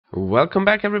Welcome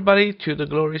back everybody to the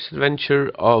glorious adventure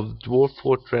of Dwarf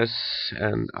Fortress,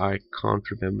 and I can't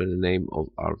remember the name of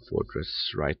our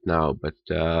fortress right now, but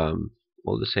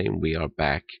all the same we are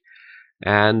back.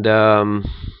 And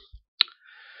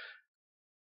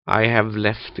I have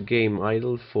left the game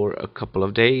idle for a couple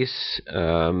of days,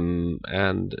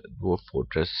 and Dwarf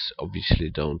Fortress obviously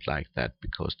don't like that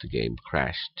because the game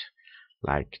crashed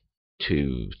like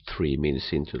 2-3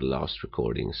 minutes into the last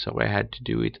recording, so I had to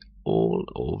do it all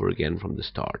over again from the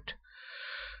start.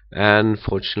 And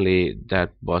fortunately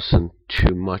that wasn't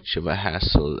too much of a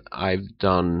hassle. I've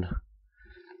done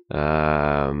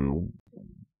redone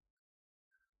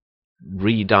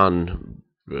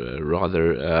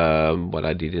rather what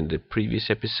I did in the previous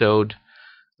episode,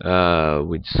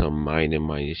 with some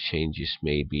minor changes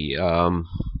maybe.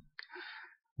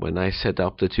 When I set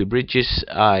up the two bridges,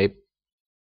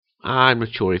 I'm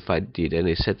not sure if I did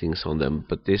any settings on them,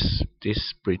 but this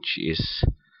bridge is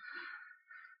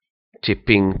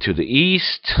tipping to the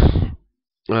east,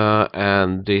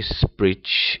 and this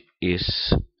bridge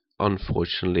is,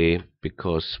 unfortunately,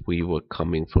 because we were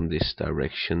coming from this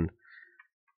direction,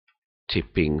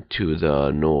 tipping to the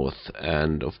north,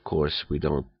 and of course we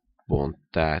don't want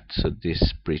that, so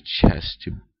this bridge has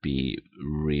to be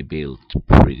rebuilt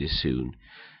pretty soon,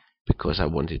 because I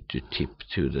want it to tip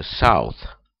to the south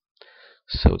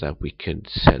so that we can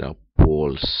set up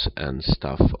walls and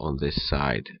stuff on this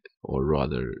side, or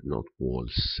rather not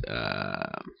walls,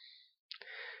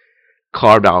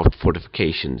 carved out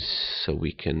fortifications, so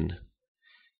we can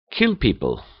kill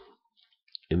people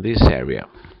in this area.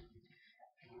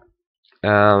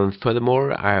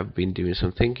 Furthermore, I have been doing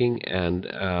some thinking, and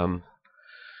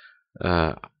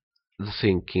the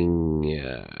thinking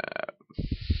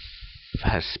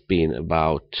has been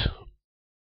about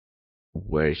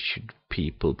where should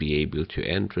people be able to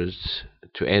enter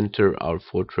our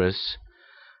fortress,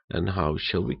 and how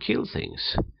shall we kill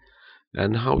things.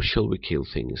 And how shall we kill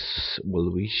things? Well,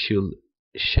 we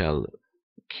shall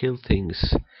kill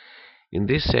things in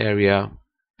this area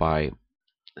by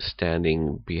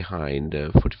standing behind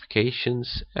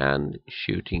fortifications and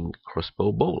shooting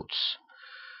crossbow bolts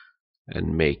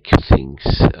and make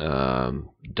things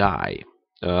die.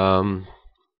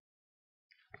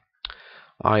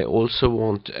 I also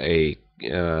want an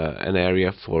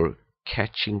area for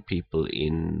catching people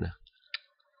in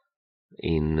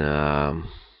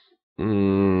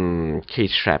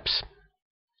cage traps.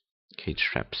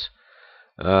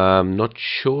 Not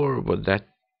sure what that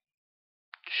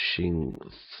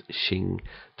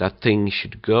thing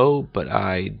should go, but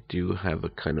I do have a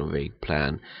kind of vague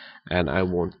plan, and I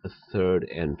want a third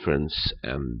entrance,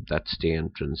 and that's the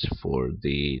entrance for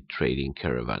the trading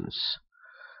caravans.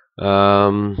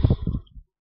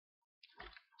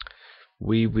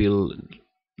 We will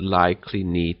likely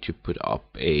need to put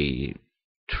up a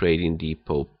trading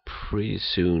depot pretty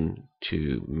soon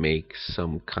to make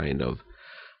some kind of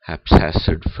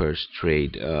haphazard first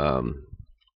trade, and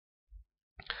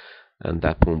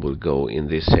that one will go in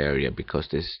this area because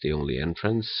this is the only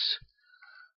entrance.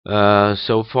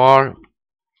 So far,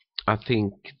 I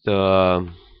think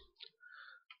the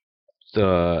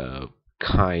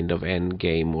kind of end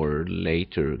game or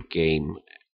later game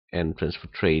entrance for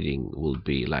trading will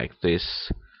be like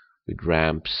this, with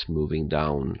ramps moving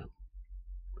down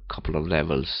a couple of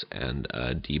levels and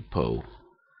a depot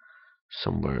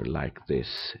somewhere like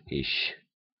this ish,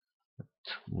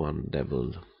 one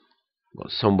level, well,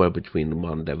 somewhere between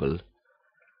one level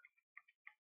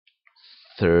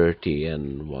 30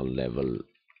 and one level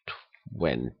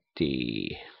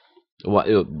 20,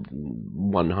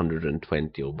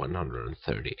 120 or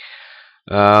 130.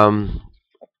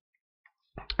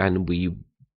 And we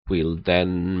will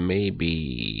then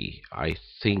maybe, I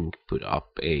think, put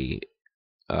up a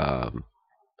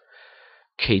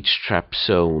cage trap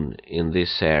zone in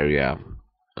this area,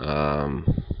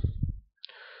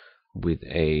 with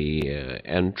a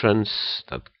entrance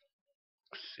that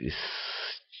is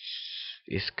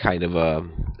kind of a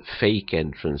fake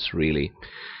entrance, really,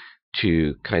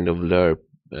 to kind of lure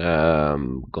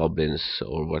goblins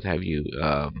or what have you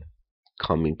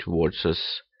coming towards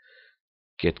us,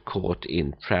 get caught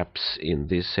in traps in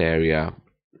this area.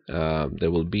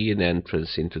 There will be an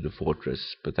entrance into the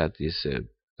fortress, but that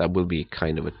will be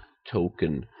kind of a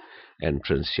token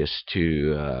entrance just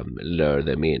to lure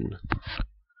them in.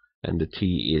 And the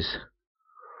tea is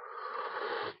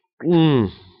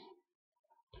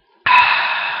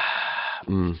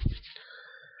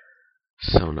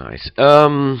so nice.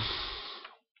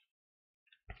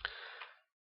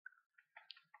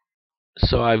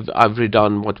 So I've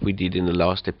redone what we did in the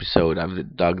last episode.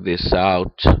 I've dug this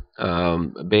out a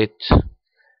bit,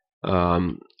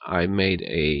 I made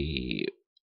a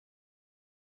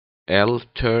L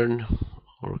turn,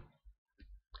 or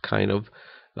kind of,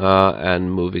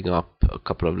 and moving up a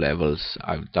couple of levels.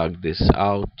 I've dug this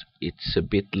out. It's a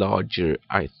bit larger,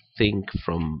 I think,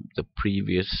 from the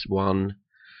previous one,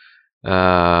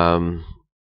 and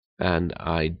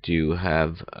I do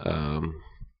have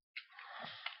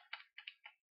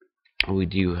we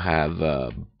do have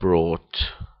brought,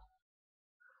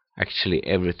 actually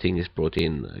everything is brought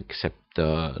in except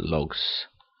the logs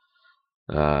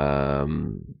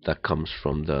that comes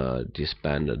from the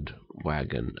disbanded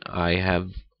wagon. I have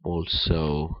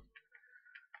also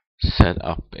set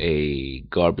up a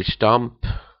garbage dump.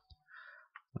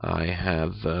 I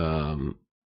have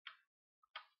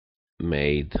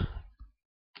made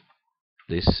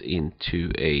this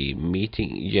into a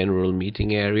general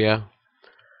meeting area,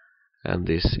 and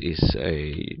this is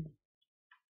a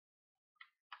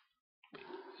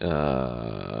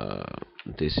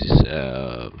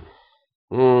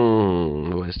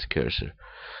where's the cursor?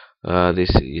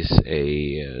 This is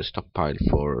a stockpile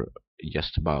for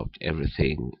just about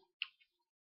everything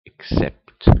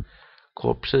except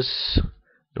corpses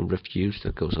and refuse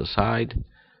that goes aside.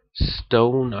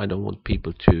 Stone, I don't want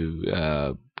people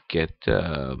to get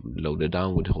loaded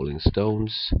down with hauling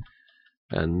stones,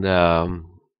 and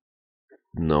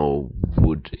no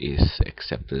wood is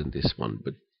accepted in this one,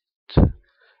 but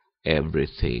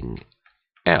everything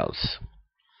else.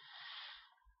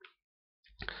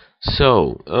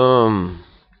 So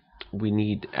we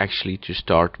need actually to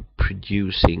start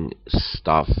producing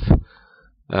stuff,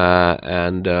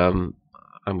 and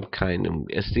I'm kind of,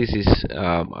 as this is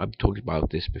I've talked about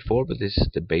this before, but this is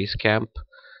the base camp.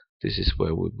 This is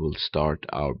where we will start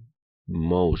our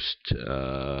most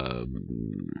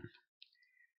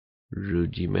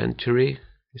rudimentary,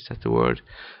 is that the word,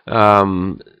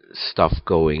 stuff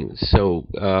going. So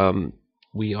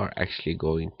we are actually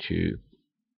going to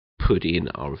put in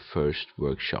our first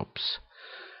workshops,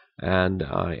 and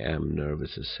I am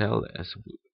nervous as hell, as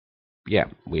yeah,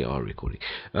 we are recording.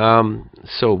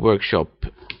 So workshop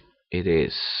it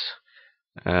is,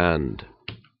 and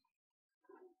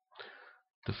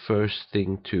the first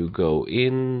thing to go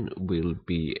in will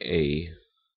be a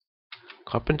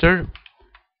carpenter.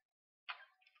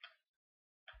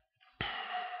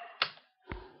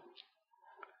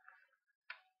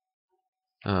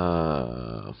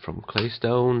 From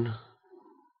claystone.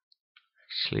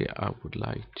 Actually, I would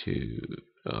like to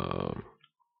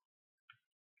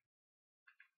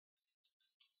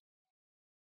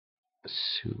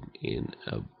zoom in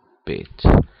a bit,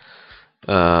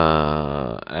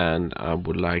 and I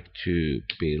would like to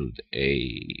build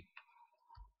a,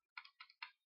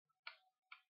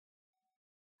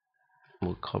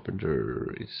 well,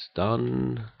 carpenter is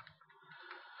done.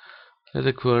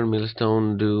 Leather quern,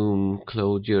 millstone, doom,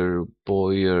 closure,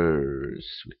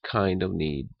 boyers we kind of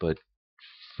need, but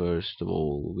first of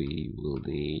all we will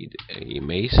need a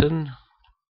mason.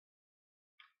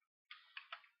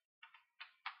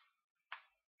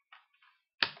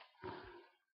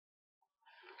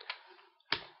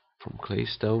 From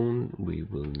claystone we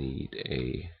will need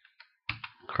a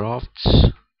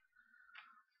crafts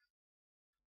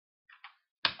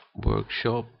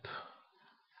workshop.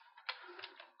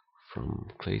 From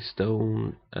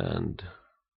claystone and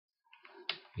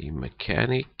a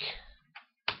mechanic.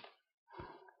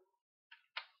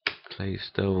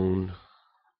 Claystone,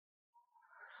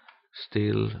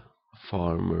 still,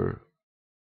 farmer,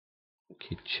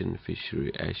 kitchen,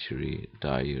 fishery, ashery,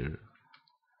 dyer,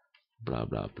 blah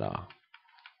blah blah.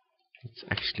 Let's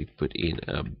actually put in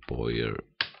a boiler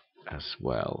as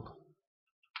well.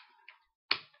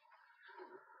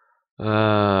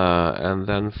 And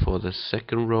then for the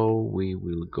second row we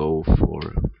will go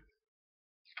for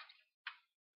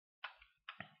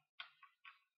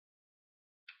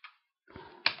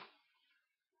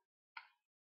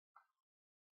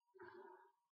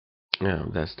yeah,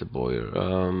 that's the boiler.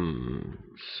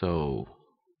 So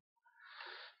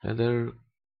leather,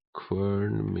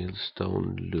 quern,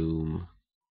 millstone, loom,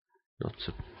 not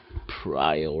a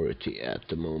priority at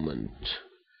the moment,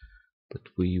 but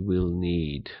we will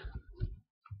need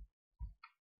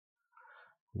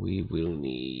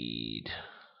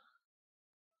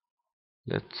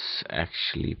let's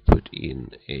actually put in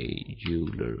a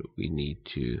jeweler. We need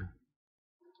to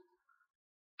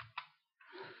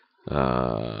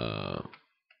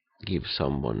give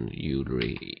someone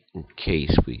jewelry in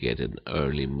case we get an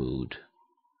early mood,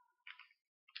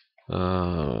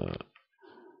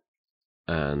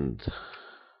 and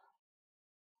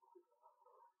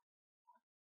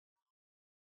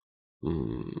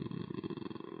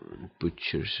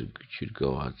butchers should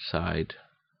go outside.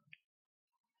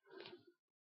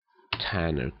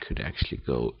 tanner could actually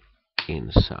go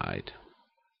inside.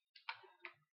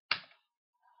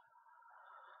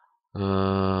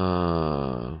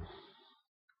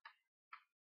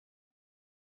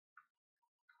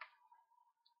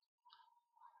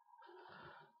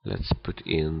 Let's put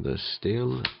in the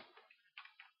still.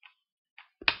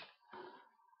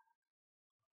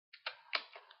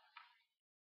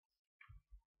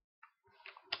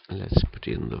 Let's put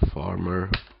in the farmer.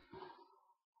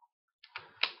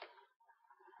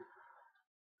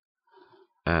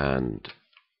 And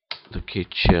the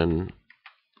kitchen.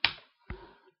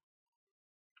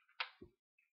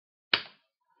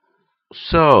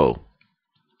 So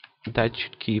that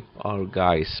should keep our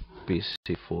guys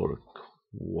busy for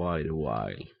quite a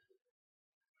while.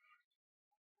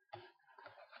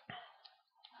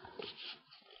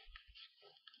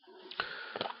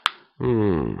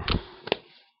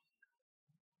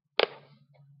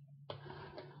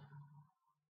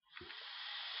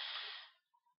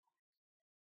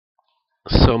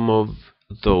 Some of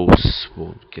those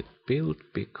won't get built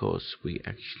because we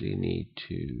actually need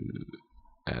to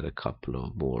add a couple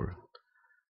of more.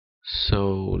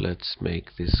 So let's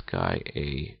make this guy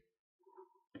a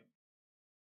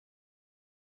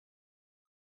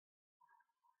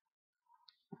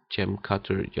gem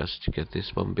cutter just to get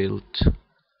this one built.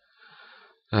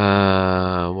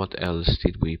 What else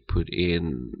did we put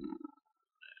in?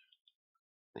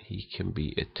 He can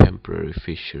be a temporary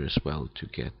fisher as well to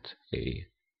get a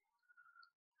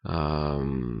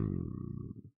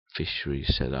fishery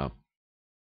set up.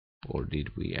 Or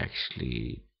did we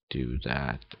actually do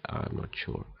that? I'm not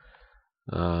sure.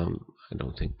 I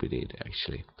don't think we did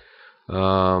actually.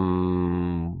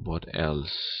 What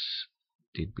else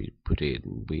did we put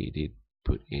in? We did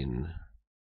put in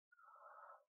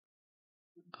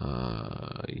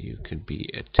you can be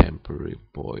a temporary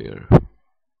boyer.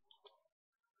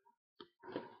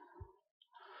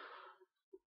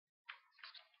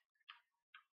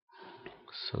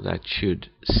 So that should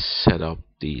set up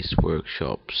these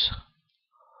workshops.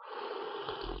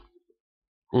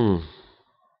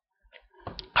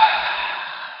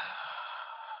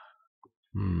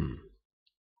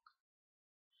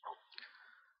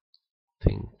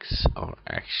 Things are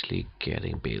actually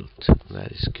getting built.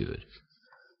 That is good.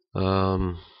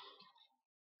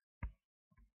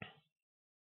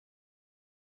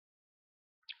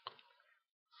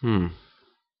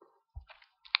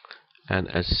 And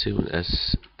as soon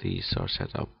as these are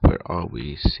set up, where are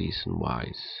we season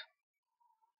wise?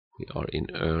 We are in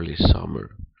early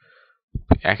summer. What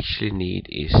we actually need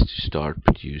is to start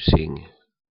producing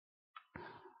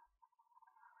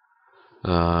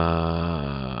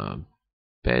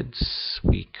beds.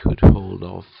 We could hold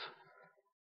off.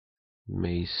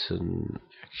 Mason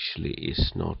actually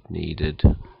is not needed,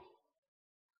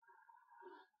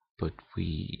 but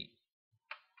we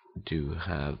do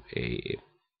have a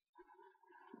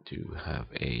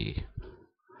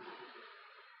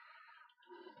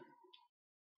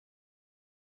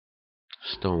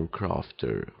stone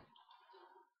crafter,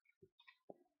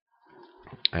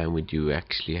 and we do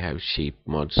actually have sheep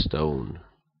mud stone.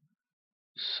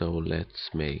 So let's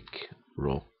make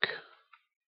rock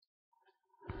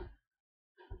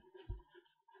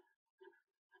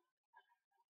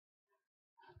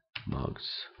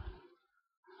mugs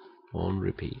on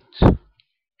repeat,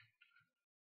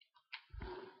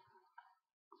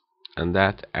 and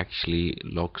that actually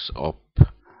locks up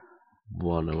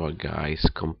one of our guys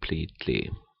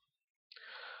completely.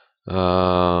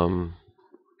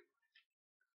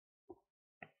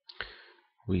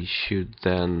 We should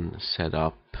then set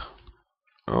up,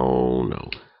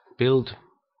 build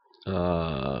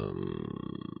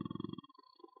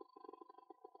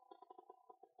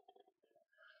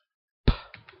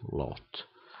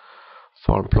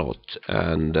farm plot.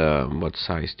 And what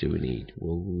size do we need?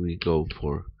 Well, we go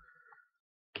for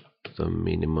the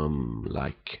minimum,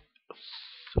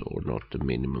 or not the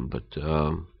minimum, but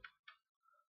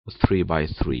 3 by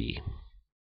 3.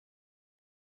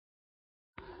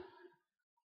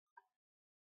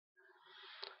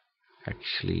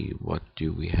 Actually, what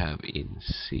do we have in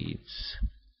seeds?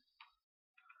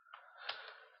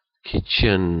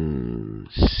 Kitchen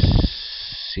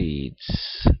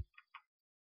seeds.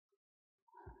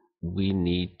 We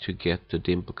need to get the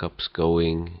dimple cups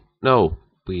going. No,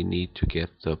 we need to get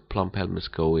the plump helmets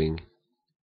going,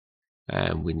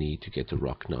 and we need to get the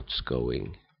rock nuts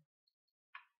going.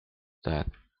 That's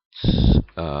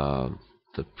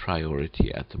the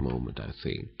priority at the moment, I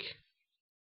think.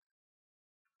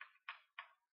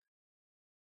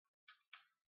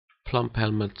 Plump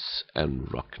helmets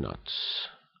and rock nuts.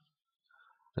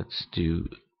 Let's do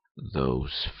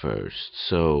those first.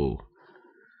 So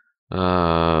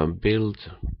Build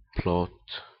plot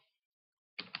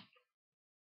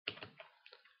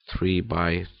 3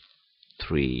 by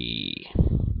 3,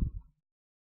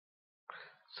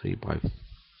 3 by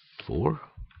 4.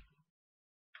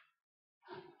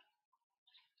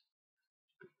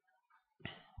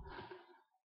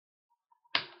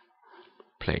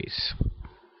 Place.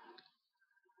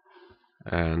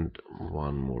 And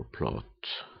one more plot.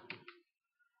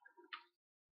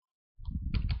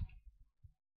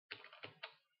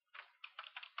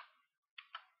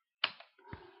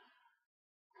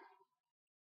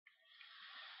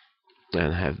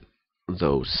 And have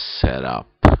those set up.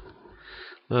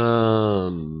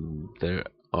 There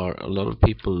are a lot of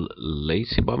people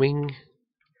lazy bombing,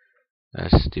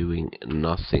 as doing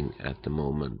nothing at the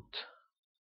moment.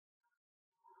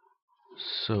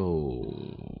 So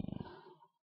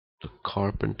the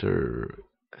carpenter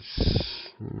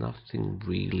has nothing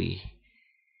really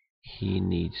he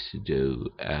needs to do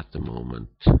at the moment.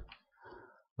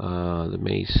 The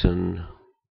mason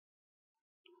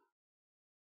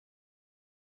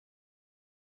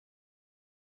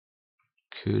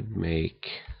could make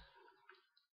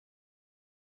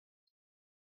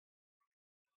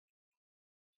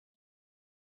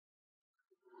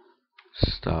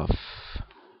stuff.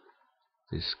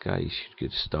 This guy should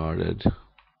get started.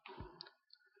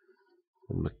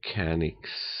 The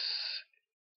mechanics,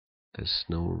 there's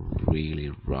no really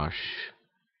rush.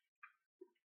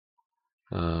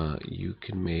 You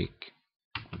can make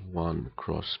one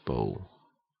crossbow,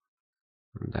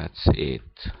 and that's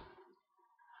it.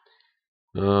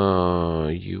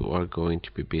 You are going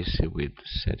to be busy with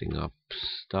setting up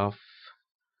stuff.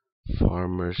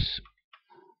 Farmers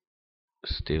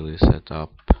still is set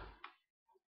up.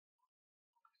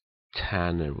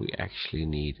 Tanner, we actually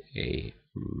need a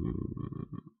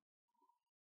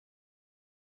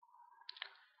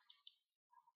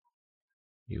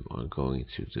you are going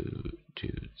to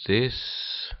do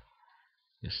this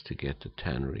just to get the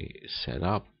tannery set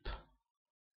up,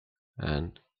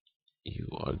 and you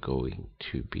are going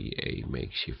to be a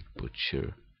makeshift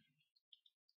butcher,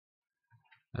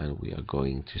 and we are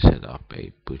going to set up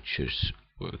a butcher's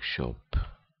workshop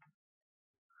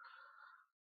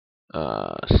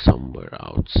somewhere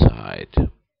outside.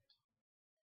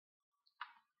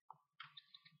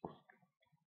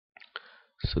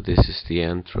 So this is the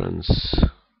entrance.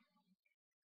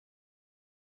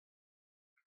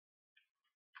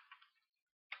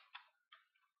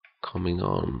 Coming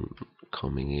on,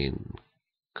 coming in,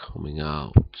 coming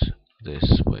out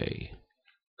this way.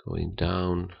 Going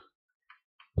down,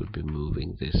 we'll be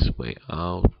moving this way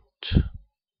out,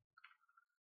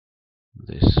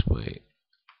 this way.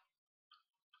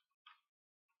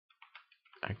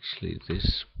 Actually,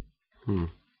 this.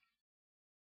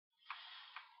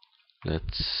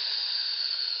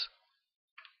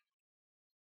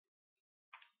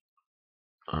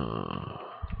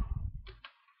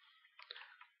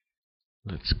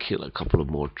 Let's kill a couple of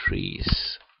more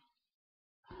trees.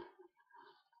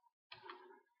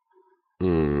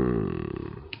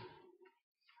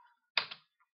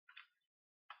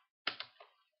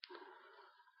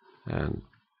 And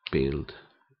build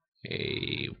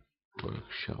a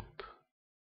workshop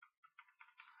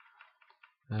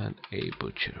and a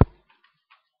butcher.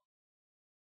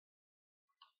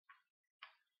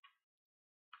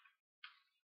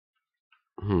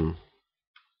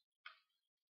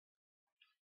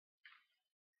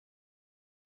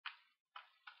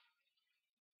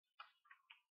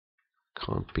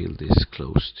 Can't build this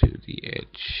close to the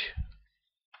edge.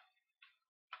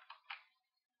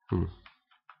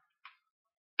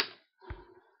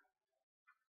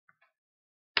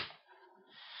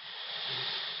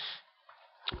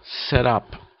 Set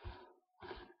up.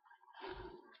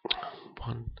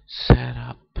 One set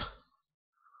up.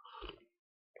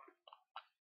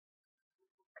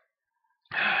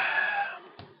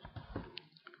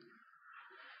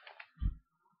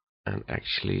 And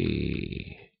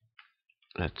actually,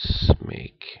 let's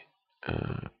make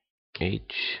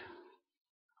H.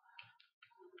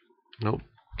 Nope,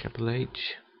 capital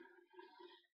H.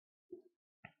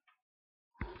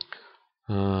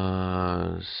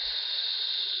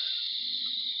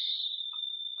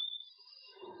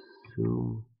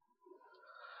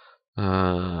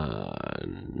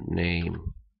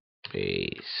 Name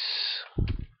base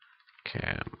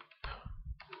camp.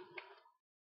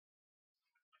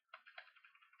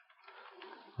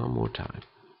 One more time.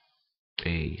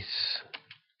 Base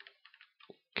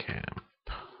camp.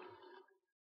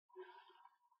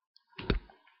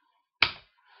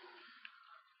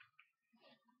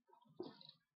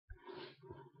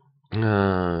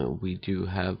 we do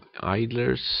have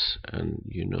idlers, and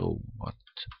you know what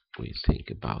we think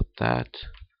about that.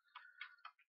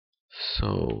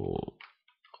 So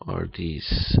are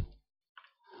these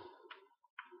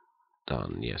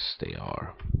done? Yes, they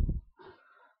are.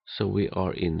 So we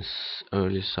are in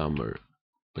early summer,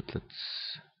 but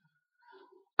let's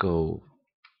go.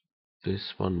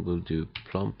 This one will do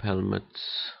plump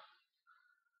helmets.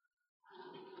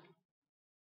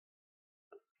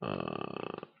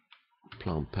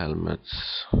 Plump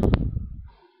helmets.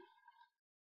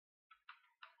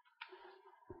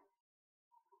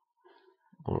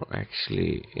 Or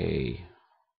actually a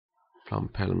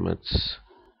plump helmets,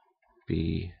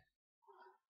 B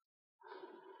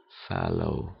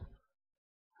fallow,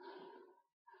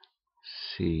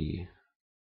 C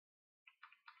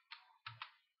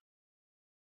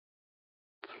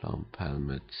plump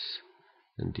helmets,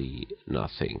 and D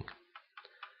nothing.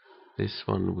 This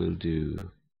one will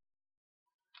do,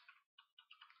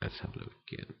 let's have a look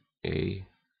again,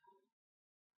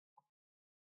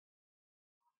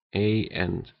 A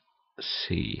and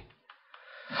C.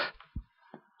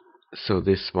 So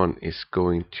this one is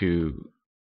going to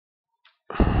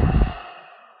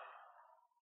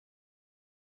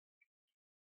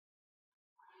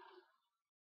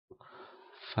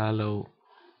fallow,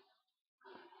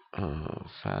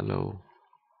 fallow,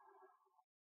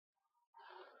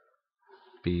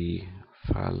 B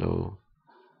fallow,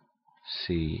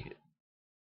 C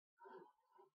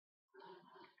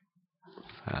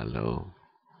fallow,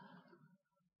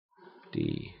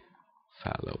 D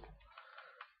fallow.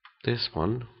 This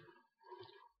one,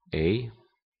 A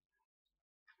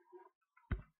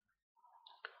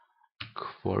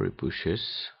quarry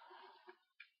bushes,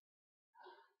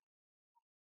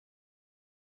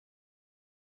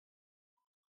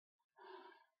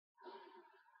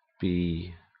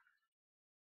 B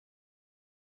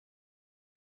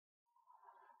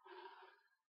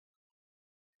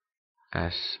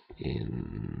as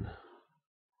in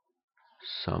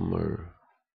summer,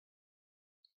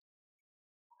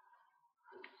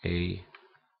 A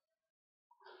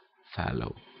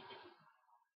fallow,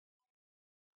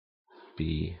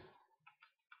 B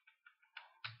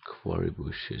quarry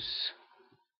bushes,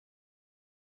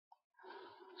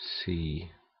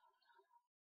 C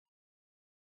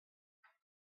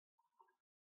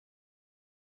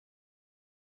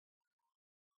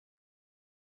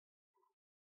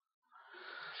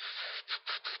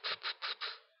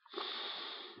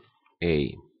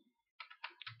A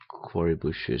quarry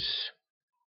bushes,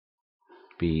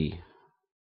 B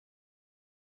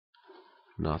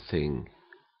nothing,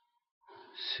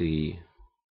 C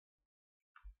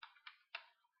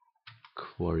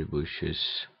quarry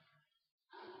bushes,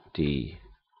 D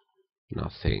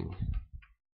nothing.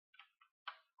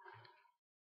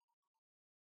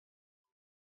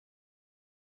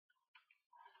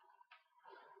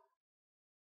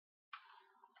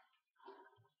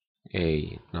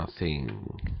 A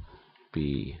nothing,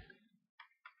 B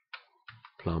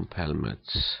plump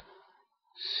helmets,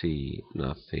 C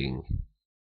nothing,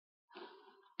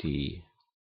 D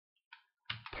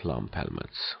plump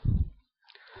helmets.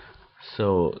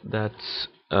 So that's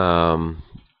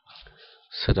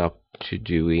set up to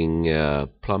doing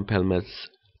plump helmets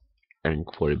and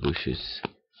quarry bushes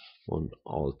on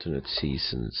alternate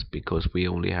seasons, because we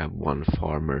only have one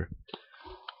farmer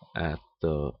at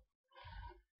the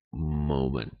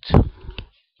moment.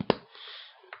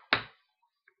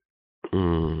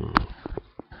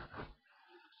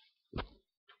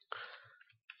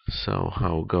 So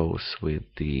how goes with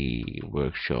the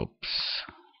workshops?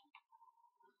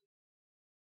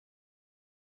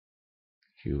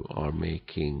 You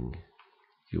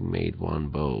made one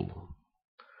bow.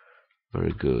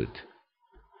 Very good.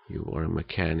 You are a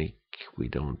mechanic. We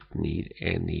don't need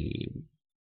any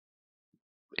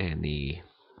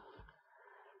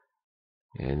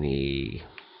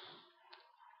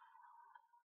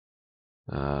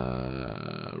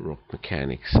rock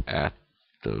mechanics at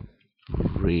the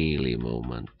really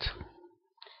moment.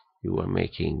 You are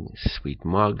making sweet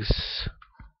mugs.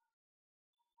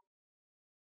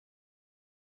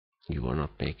 You are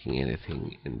not making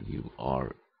anything, and you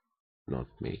are not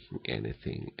making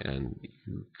anything, and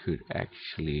you could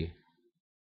actually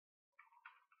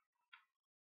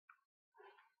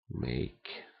make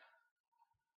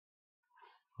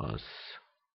us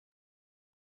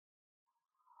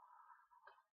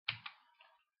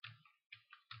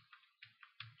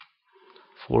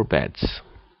four beds.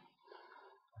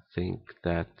 I think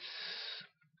that's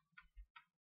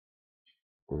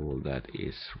all that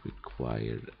is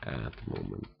required at the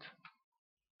moment.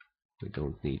 We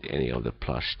don't need any of the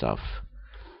plush stuff.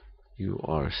 You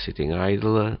are sitting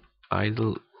idle,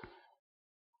 idle.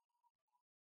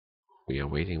 We are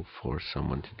waiting for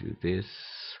someone to do this.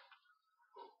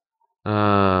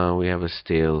 We have a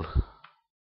still,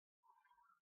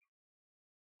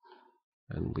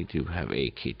 and we do have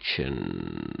a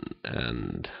kitchen,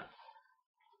 and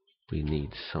we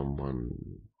need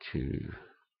someone to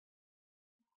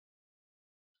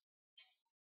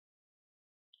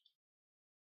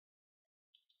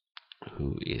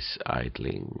who is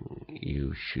idling.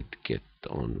 You should get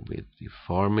on with the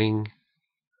farming.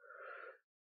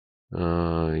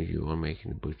 You are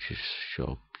making a butcher's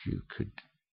shop. You could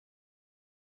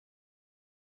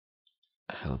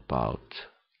help out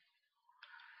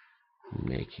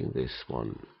making this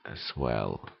one as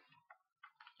well.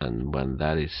 And when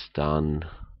that is done,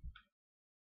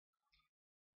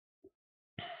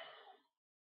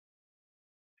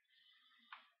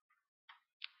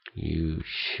 you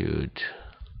should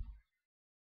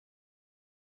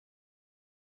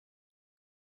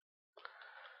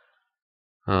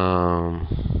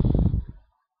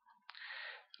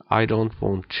I don't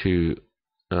want to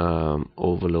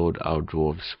overload our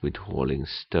dwarves with hauling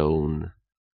stone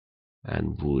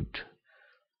and wood,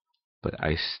 but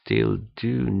I still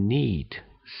do need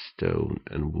stone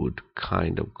and wood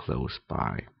kind of close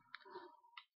by.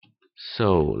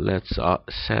 So let's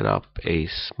set up a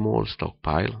small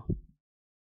stockpile.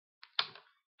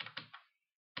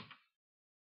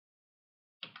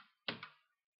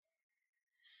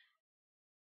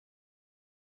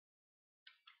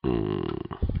 Mm.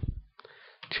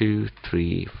 2,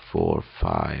 3, 4,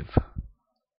 5.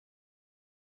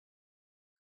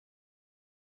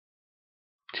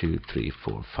 2, 3,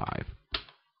 4, 5.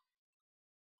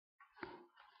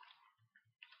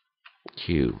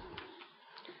 Q.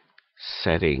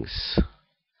 Settings.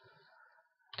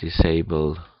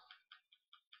 Disable.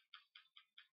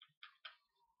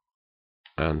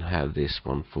 And have this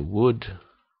one for wood.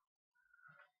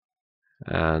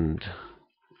 And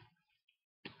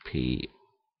P.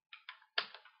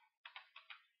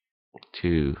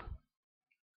 2,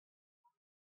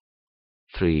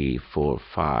 3, 4,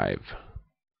 5.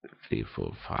 3,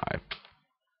 4, 5.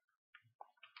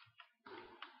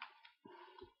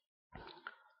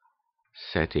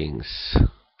 Settings.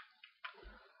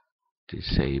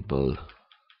 Disable.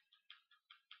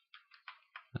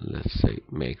 And let's say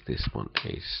make this one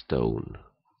a stone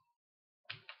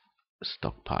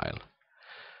stockpile.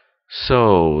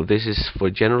 So this is for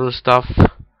general stuff.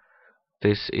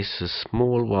 This is a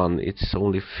small one. It's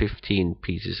only 15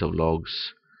 pieces of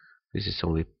logs. This is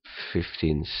only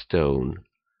 15 stone.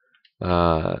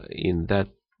 In that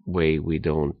way we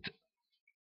don't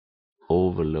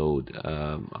overload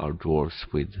our dwarves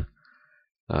with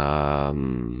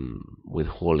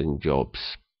hauling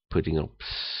jobs, putting up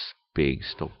big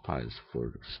stockpiles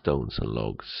for stones and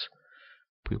logs,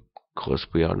 because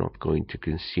we are not going to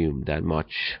consume that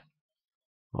much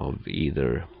of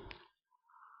either.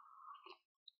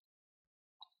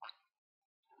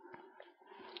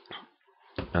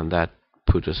 And that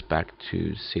put us back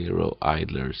to 0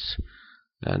 idlers.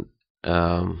 And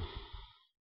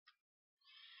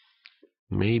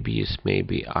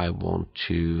maybe I want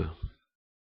to,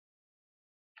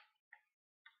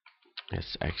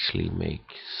 let's actually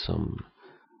make some.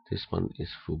 This one is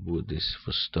for wood, this is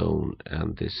for stone,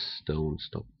 and this stone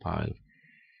stockpile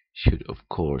should of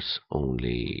course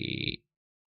only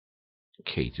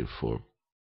cater for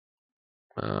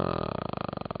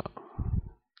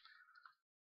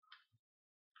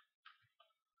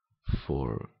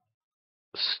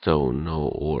stone, no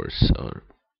ores or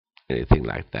anything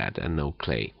like that, and no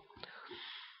clay.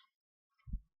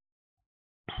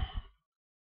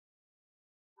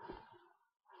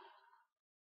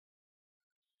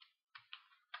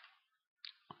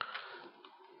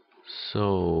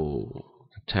 So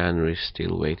the tannery is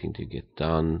still waiting to get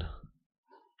done.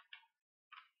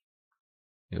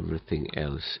 Everything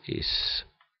else is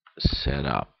set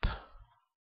up.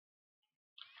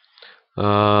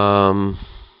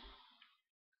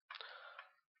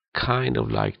 Kind of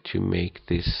like to make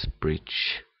this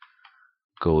bridge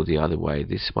go the other way.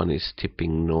 This one is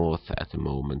tipping north at the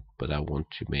moment, but I want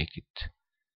to make it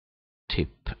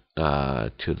tip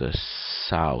to the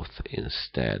south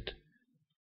instead.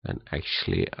 And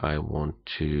actually I want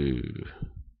to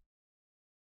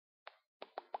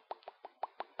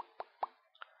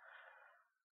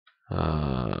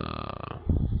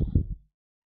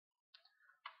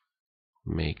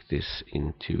make this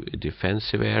into a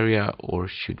defensive area, or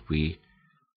should we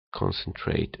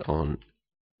concentrate on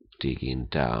digging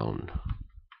down?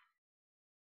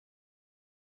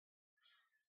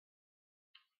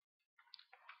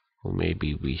 Or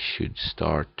maybe we should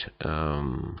start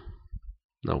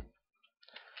no,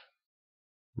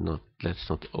 let's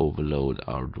not overload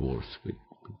our dwarves with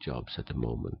jobs at the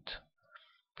moment,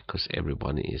 because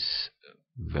everyone is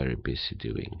very busy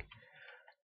doing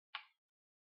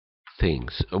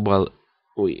things. Well,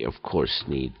 we of course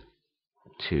need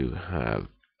to have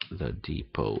the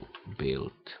depot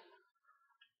built,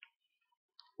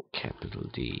 capital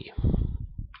D,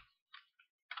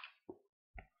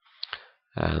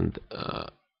 and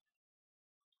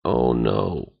oh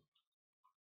no,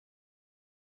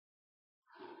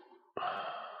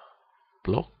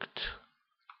 blocked,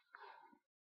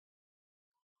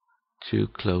 too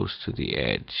close to the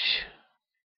edge.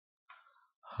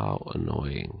 How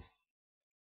annoying.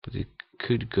 But it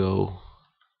could go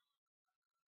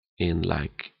in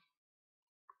like,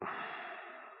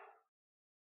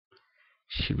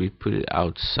 should we put it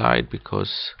outside,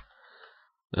 because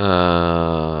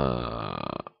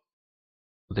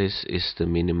this is the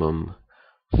minimum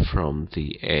from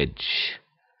the edge,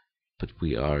 but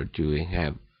we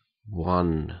have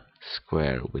one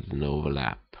square with an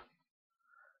overlap,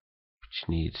 which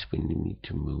we need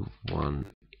to move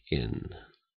one in.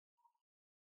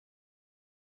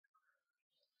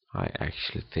 I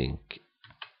actually think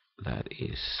that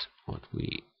is what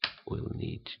we will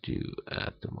need to do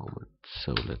at the moment.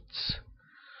 So let's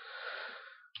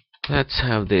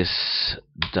have this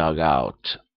dug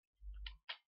out.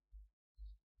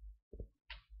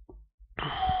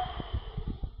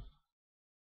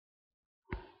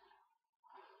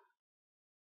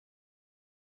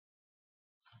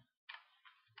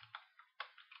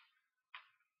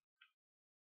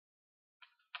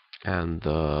 And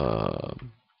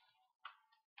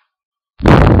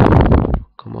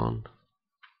come on.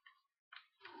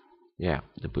 Yeah,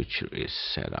 the butcher is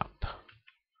set up.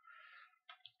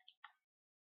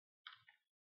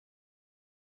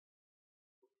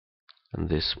 And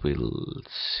this will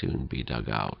soon be dug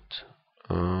out.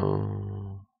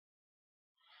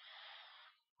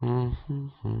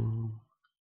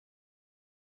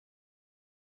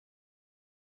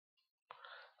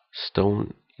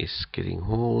 Stone is getting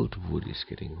hauled, wood is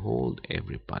getting hauled,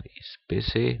 everybody is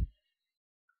busy.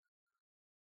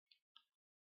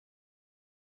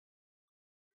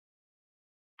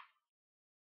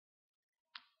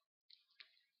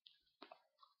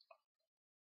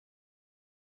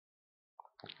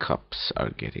 Cups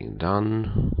are getting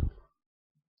done.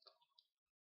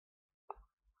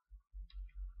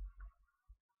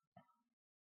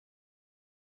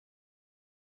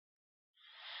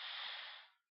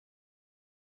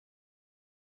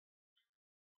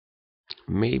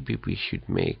 Maybe we should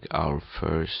make our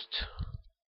first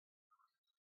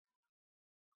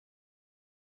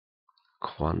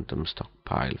quantum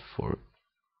stockpile for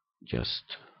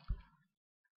just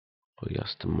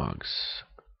the mugs.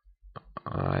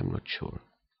 I'm not sure.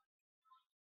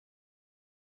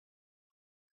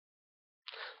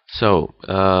 So,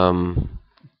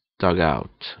 dug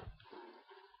out,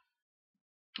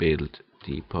 build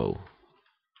depot.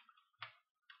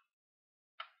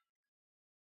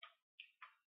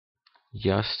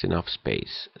 Just enough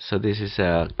space. So this is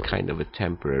a kind of a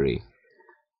temporary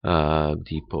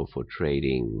depot for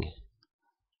trading.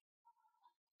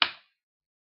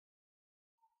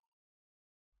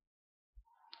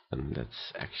 And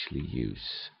let's actually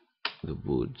use the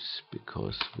woods,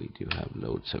 because we do have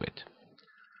loads of it.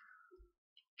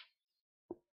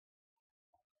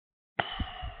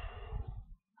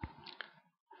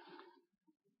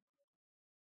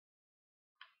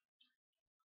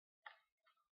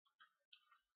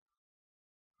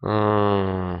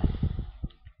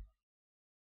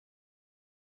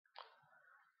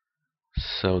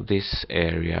 So this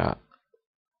area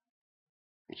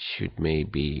should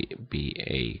maybe be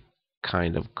a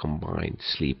kind of combined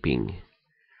sleeping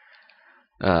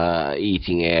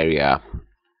eating area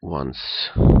once.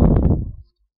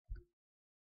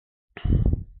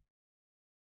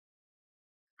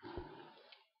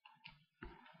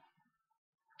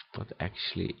 What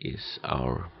actually is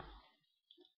our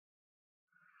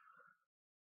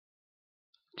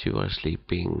two are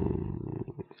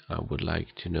sleeping? I would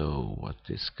like to know what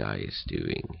this guy is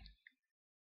doing.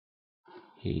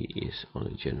 He is on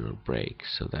a general break,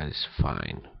 so that is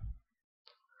fine.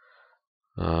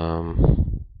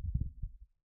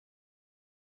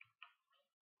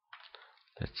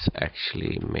 Let's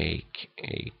actually make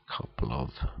a couple of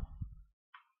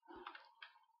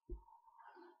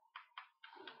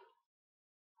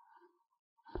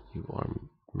you are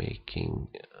making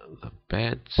the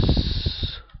beds.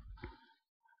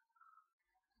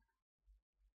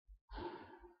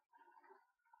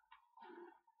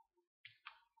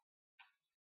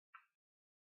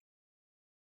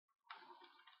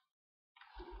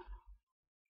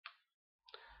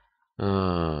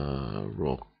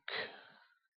 Rock.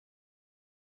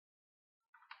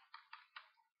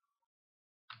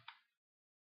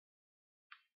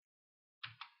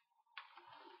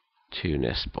 2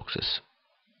 nest boxes.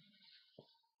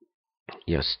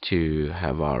 Just to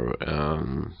have our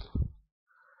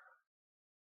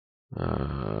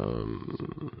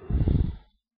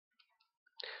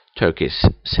turkeys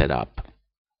set up.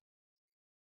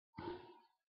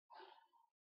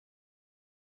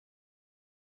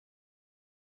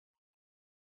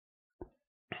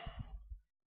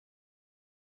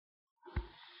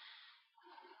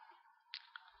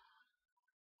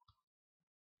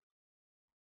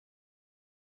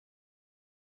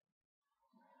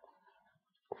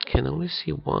 Can only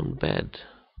see one bed.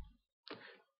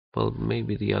 Well,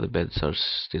 maybe the other beds are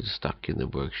still stuck in the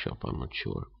workshop, I'm not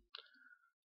sure.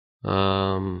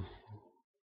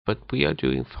 But we are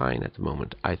doing fine at the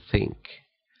moment, I think.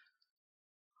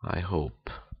 I hope.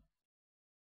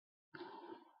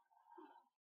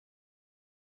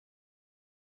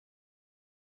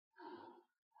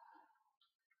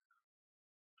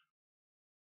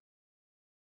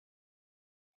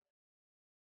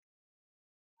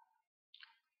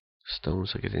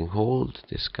 Stones are getting hauled.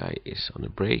 This guy is on a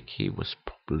break. He was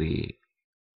probably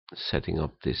setting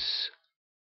up this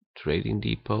trading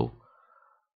depot.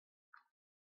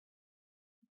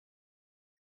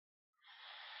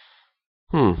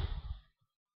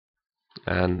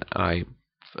 And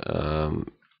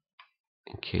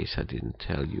in case I didn't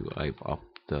tell you, I've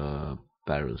upped the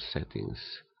barrel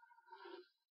settings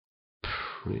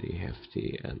pretty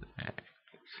hefty, and I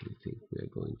actually think we are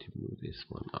going to move this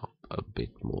one up a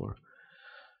bit more,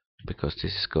 because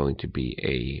this is going to be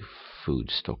a food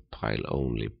stockpile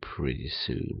only pretty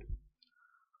soon.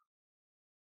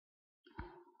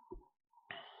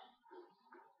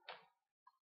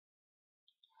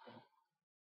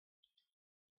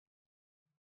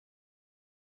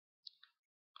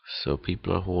 So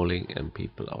people are hauling and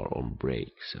people are on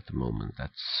breaks at the moment.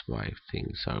 That's why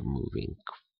things are moving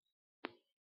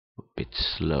a bit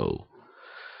slow.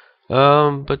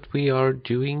 But we are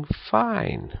doing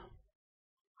fine,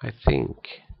 I think.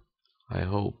 I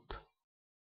hope.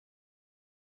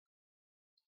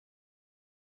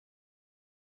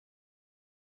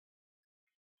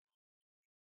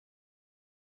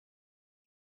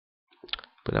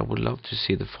 But I would love to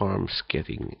see the farms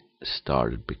getting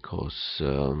started, because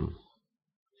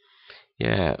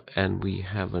yeah, and we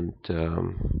haven't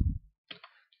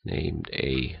named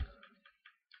a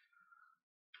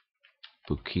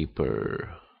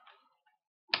bookkeeper,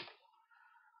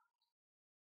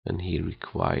 and he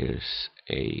requires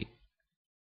a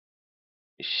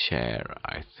share,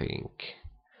 I think.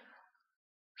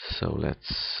 So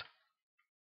let's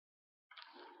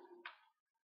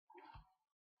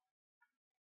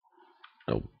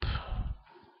nope.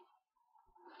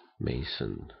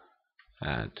 Mason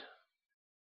add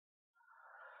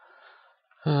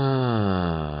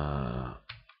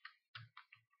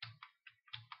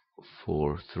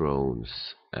 4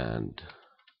 thrones and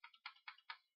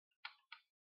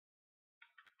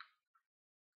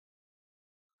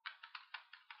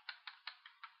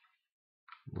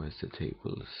where's the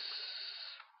tables?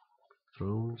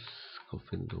 Thrones,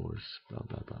 coffin doors, blah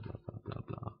blah blah blah blah blah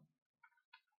blah.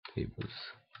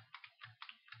 Tables.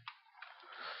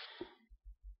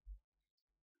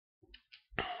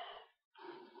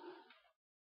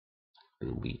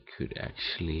 And we could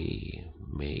actually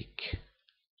make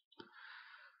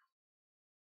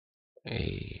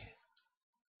a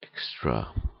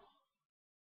extra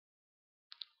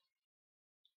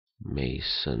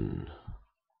mason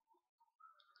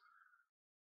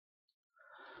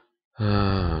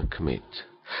commit,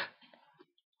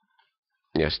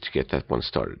 yes, to get that one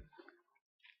started.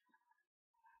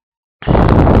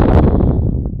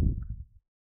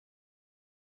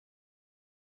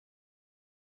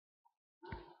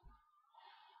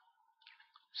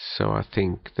 So I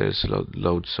think there's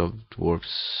loads of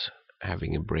dwarfs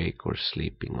having a break or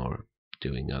sleeping or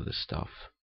doing other stuff.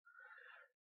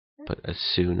 But as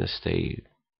soon as they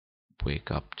wake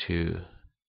up to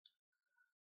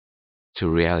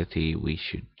reality, we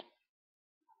should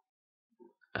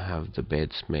have the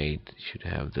beds made, should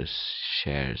have the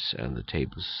chairs and the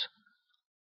tables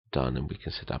done, and we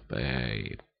can set up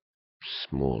a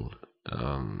small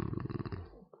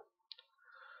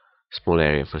small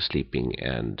area for sleeping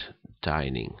and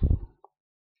dining.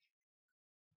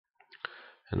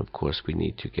 And of course we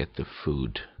need to get the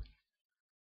food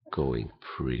going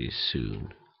pretty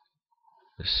soon.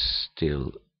 There's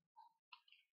still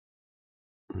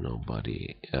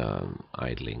nobody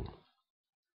idling.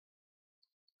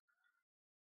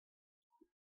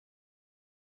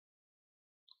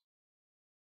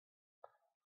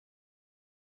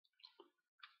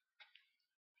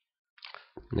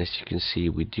 And as you can see,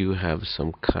 we do have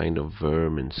some kind of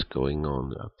vermins going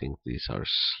on. I think these are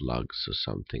slugs or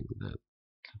something that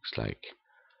looks like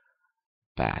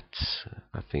bats.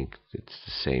 I think it's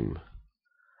the same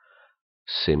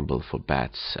symbol for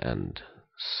bats and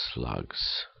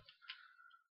slugs.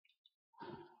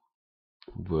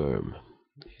 Worm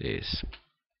it is.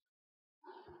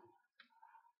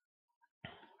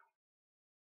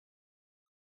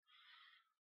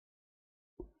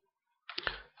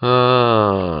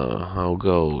 How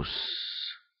goes?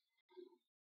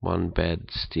 One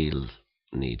bed still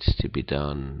needs to be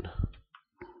done.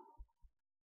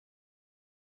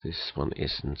 This one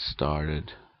isn't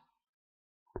started.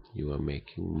 You are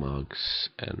making mugs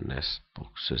and nest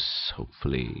boxes.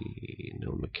 Hopefully,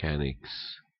 no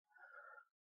mechanics.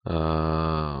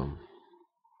 What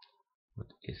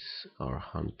is our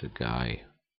hunter guy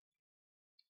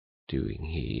doing?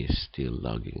 He is still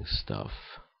logging stuff.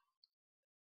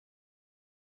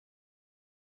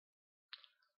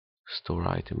 Store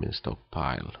item in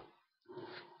stockpile.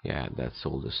 Yeah, that's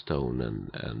all the stone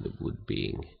and the wood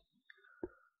being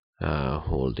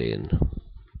hauled in.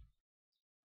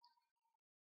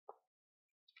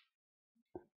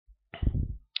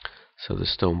 So the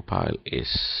stone pile is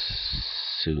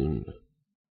soon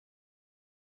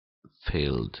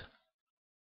filled,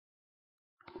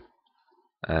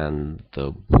 and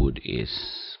the wood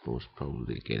is most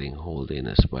probably getting hauled in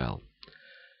as well.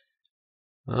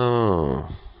 Oh,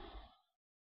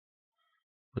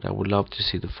 but I would love to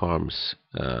see the farms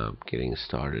getting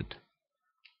started,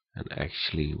 and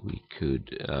actually we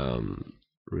could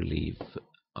relieve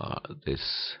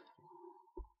this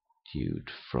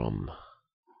dude from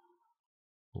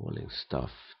hauling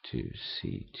stuff to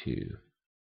see to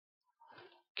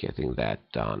getting that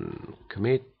done.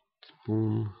 Commit.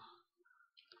 Boom.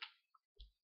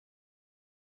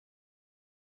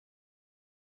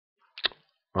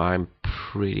 I'm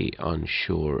pretty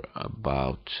unsure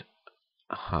about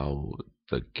how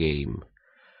the game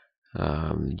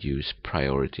use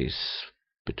priorities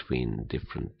between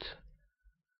different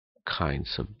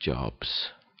kinds of jobs.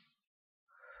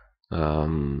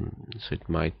 So it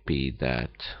might be that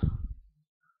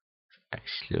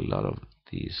actually a lot of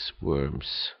these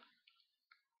worms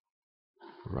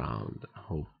around. I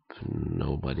hope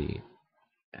nobody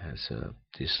has a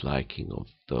disliking of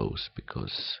those,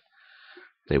 because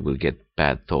they will get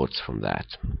bad thoughts from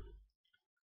that.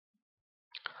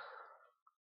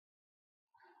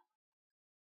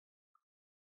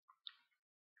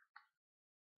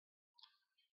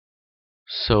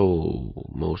 So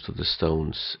most of the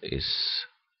stones is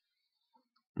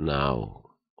now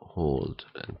hauled,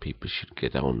 and people should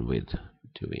get on with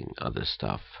doing other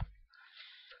stuff.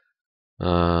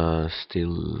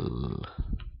 Still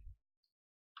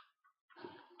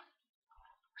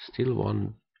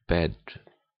one bed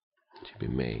to be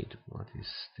made. What is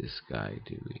this guy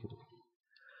doing?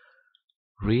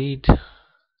 Read.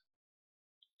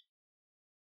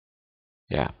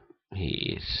 Yeah,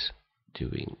 he is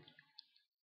doing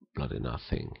bloody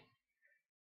nothing.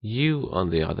 You, on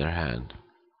the other hand,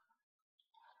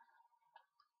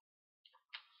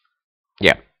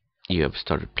 yeah, you have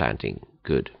started planting.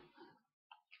 Good,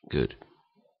 good.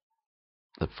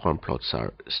 The farm plots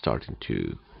are starting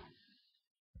to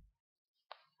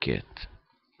get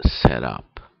set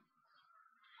up.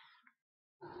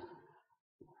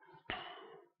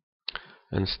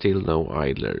 And still no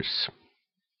idlers.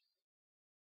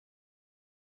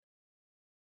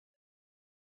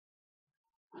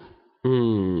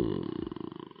 Hmm.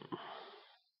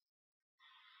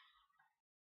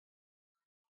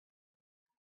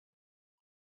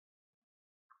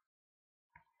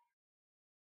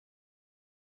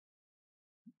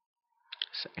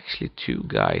 It's actually two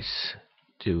guys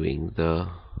doing the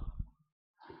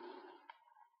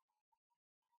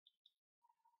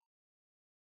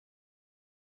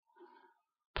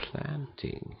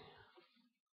planting.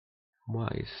 Why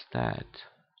is that?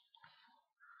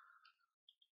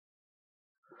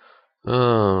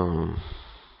 Um,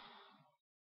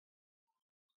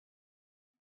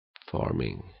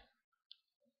 Farming.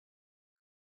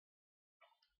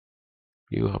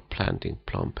 You are planting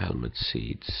plum helmet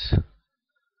seeds.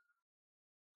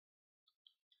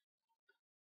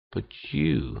 But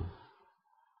you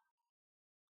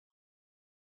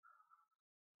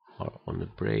are on a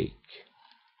break.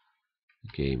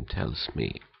 The game tells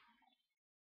me.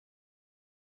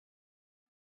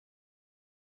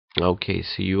 Okay,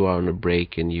 so you are on a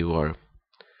break and you are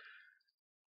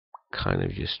kind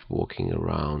of just walking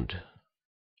around.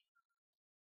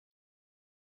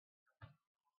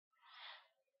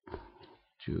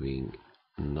 Doing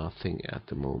nothing at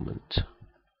the moment.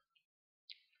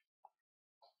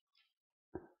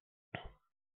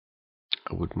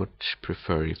 I would much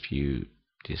prefer if you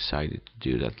decided to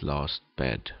do that last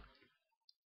bed.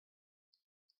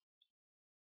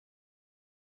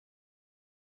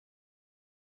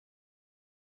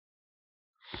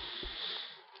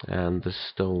 And the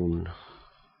stone,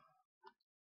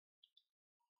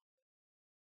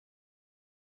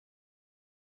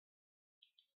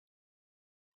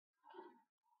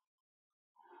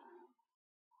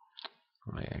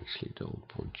 I actually don't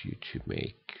want you to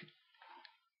make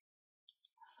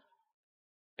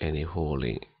any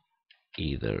hauling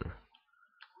either.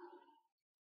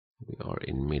 We are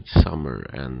in midsummer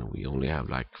and we only have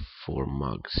like 4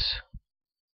 mugs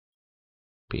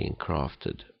being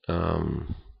crafted.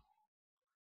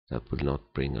 That will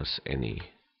not bring us any.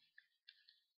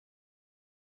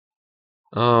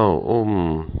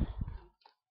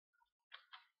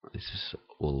 This is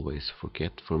always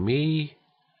forget for me.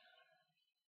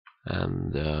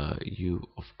 And you,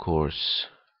 of course,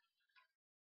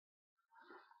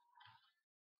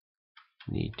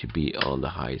 need to be on the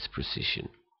highest precision.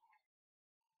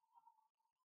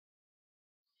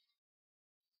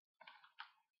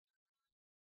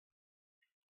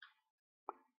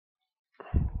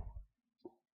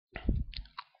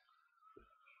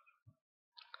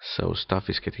 So stuff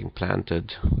is getting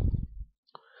planted,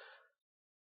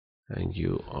 and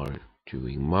you are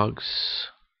doing mugs,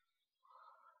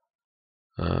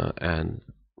 and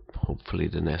hopefully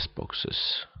the nest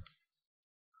boxes.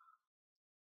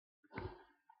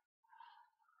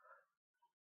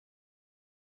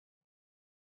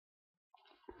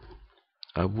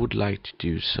 I would like to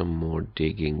do some more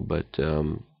digging, but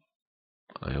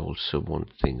I also want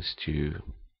things to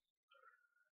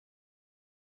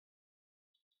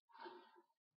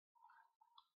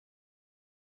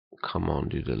come on,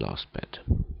 do the last bed.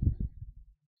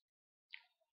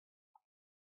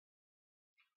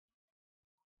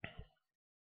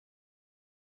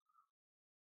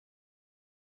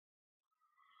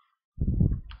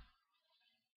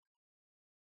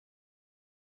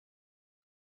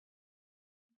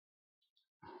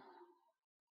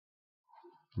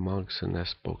 Mugs and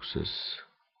nest boxes.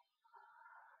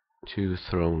 2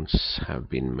 thrones have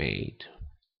been made.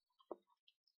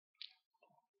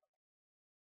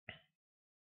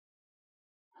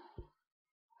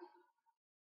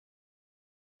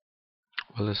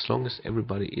 Well, as long as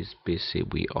everybody is busy,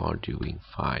 we are doing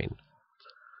fine.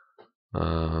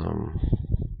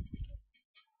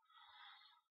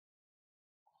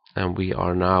 And we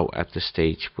are now at the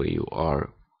stage where you are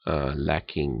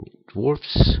lacking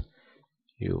dwarfs.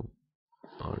 You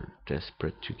are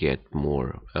desperate to get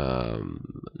more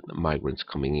migrants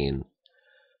coming in,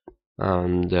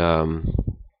 and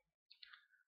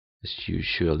as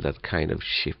usual, that kind of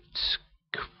shifts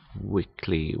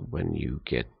quickly when you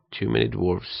get too many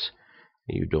dwarfs.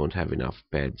 You don't have enough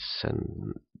beds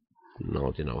and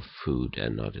not enough food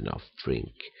and not enough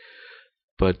drink.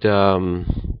 But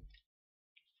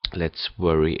let's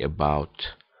worry about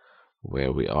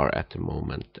where we are at the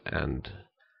moment and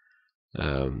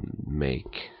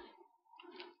make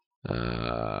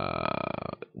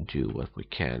do what we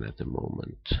can at the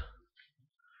moment.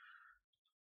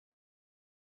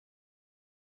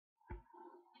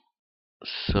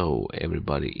 So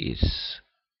everybody is,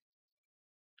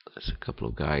 there's a couple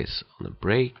of guys on a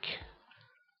break.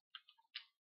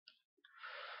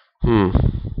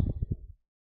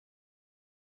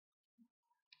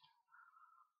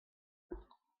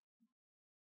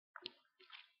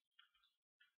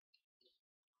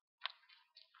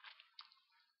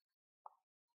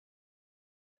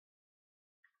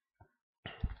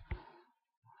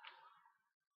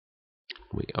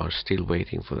 We are still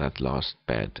waiting for that last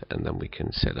bed, and then we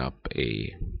can set up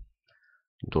a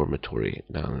dormitory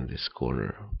down in this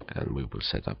corner, and we will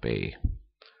set up a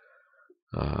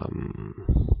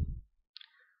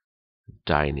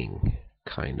dining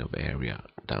kind of area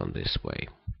down this way.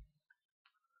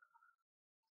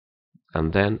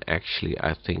 And then actually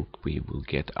I think we will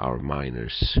get our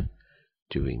miners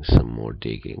doing some more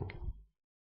digging,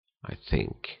 I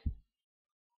think.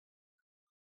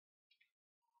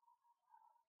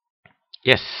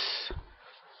 Yes!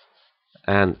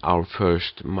 And our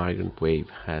first migrant wave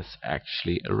has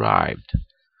actually arrived.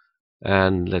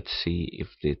 And let's see if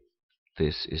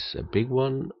this is a big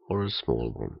one or a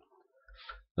small one.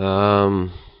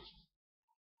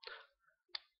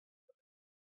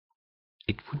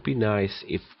 It would be nice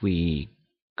if we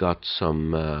got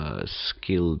some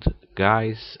skilled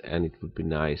guys, and it would be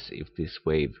nice if this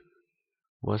wave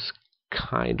was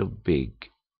kind of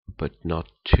big, but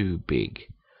not too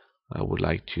big. I would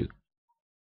like to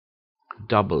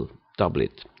double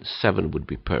it. 7 would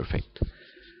be perfect.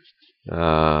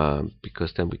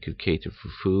 because then we could cater for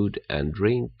food and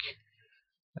drink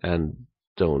and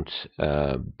don't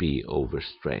be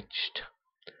overstretched.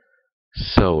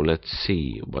 So let's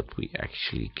see what we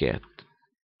actually get.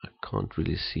 I can't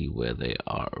really see where they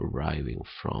are arriving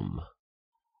from.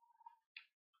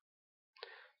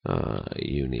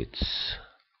 Units,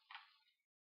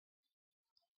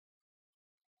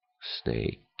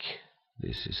 snake.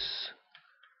 This is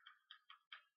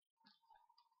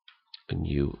a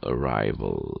new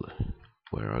arrival.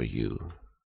 Where are you?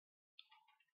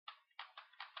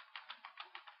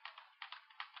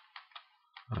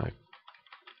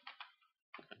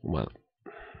 Well,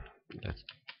 let's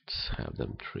have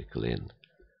them trickle in.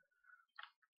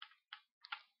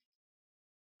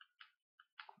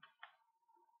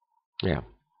 Yeah,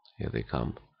 here they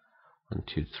come. 1,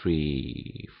 2,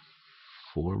 3,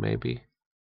 4 maybe.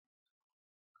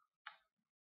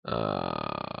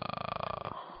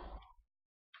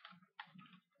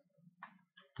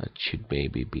 That should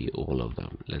maybe be all of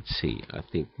them. Let's see. I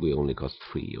think we only got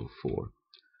 3 or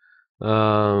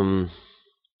 4.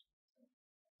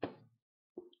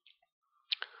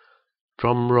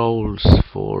 Drum rolls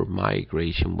for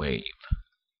migration wave.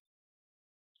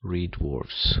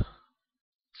 Dwarfs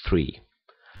 3.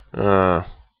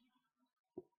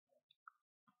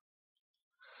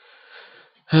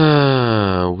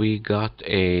 We got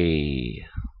a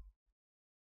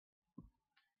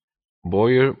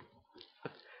Boyer.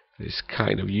 Is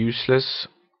kind of useless,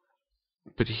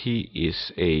 but he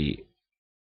is a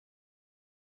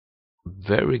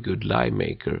very good lie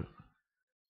maker.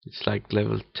 It's like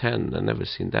level 10. I've never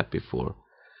seen that before.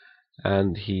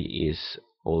 And he is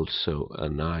also a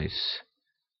nice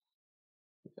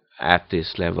at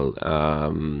this level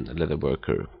leather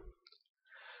worker.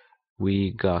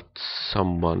 We got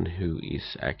someone who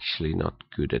is actually not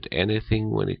good at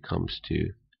anything when it comes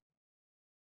to.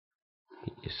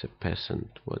 He is a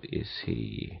peasant. What is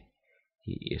he?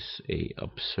 He is a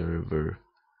observer,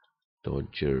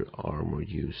 dodger, armor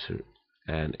user,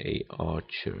 and a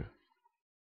archer.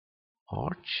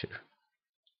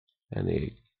 And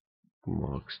a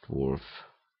marks dwarf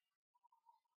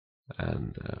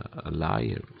and a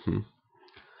liar.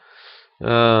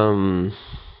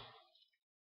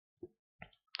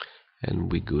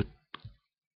 And we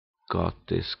got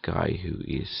this guy who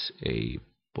is a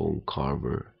bone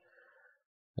carver.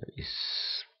 Is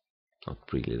not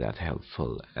really that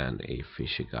helpful, and a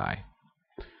fisher guy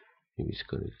who is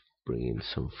going to bring in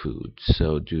some food.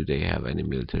 So do they have any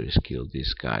military skill?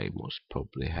 This guy most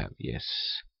probably have. Yes,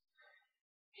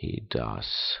 he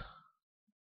does.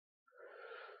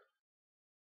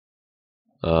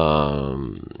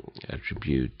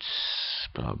 Attributes,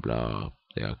 blah blah,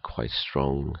 they are quite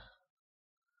strong.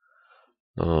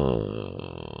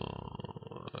 And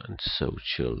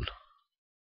social.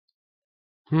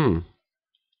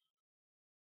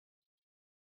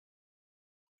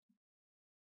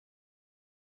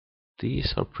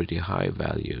 These are pretty high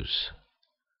values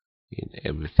in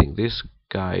everything. This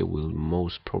guy will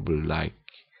most probably like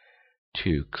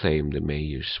to claim the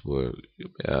mayor's work,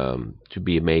 to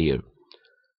be a mayor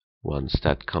once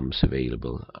that comes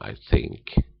available, I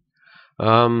think.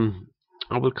 I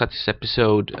will cut this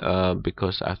episode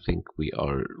because I think we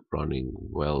are running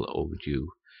well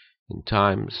overdue in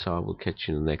time, so I will catch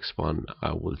you in the next one.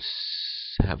 I will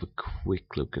have a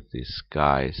quick look at these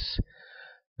guys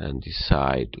and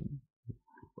decide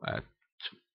at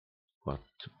what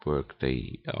work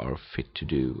they are fit to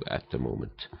do at the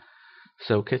moment.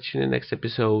 So catch you in the next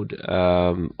episode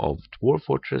of Dwarf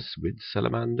Fortress with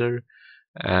Salamander,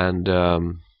 and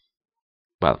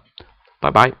well, bye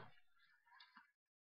bye.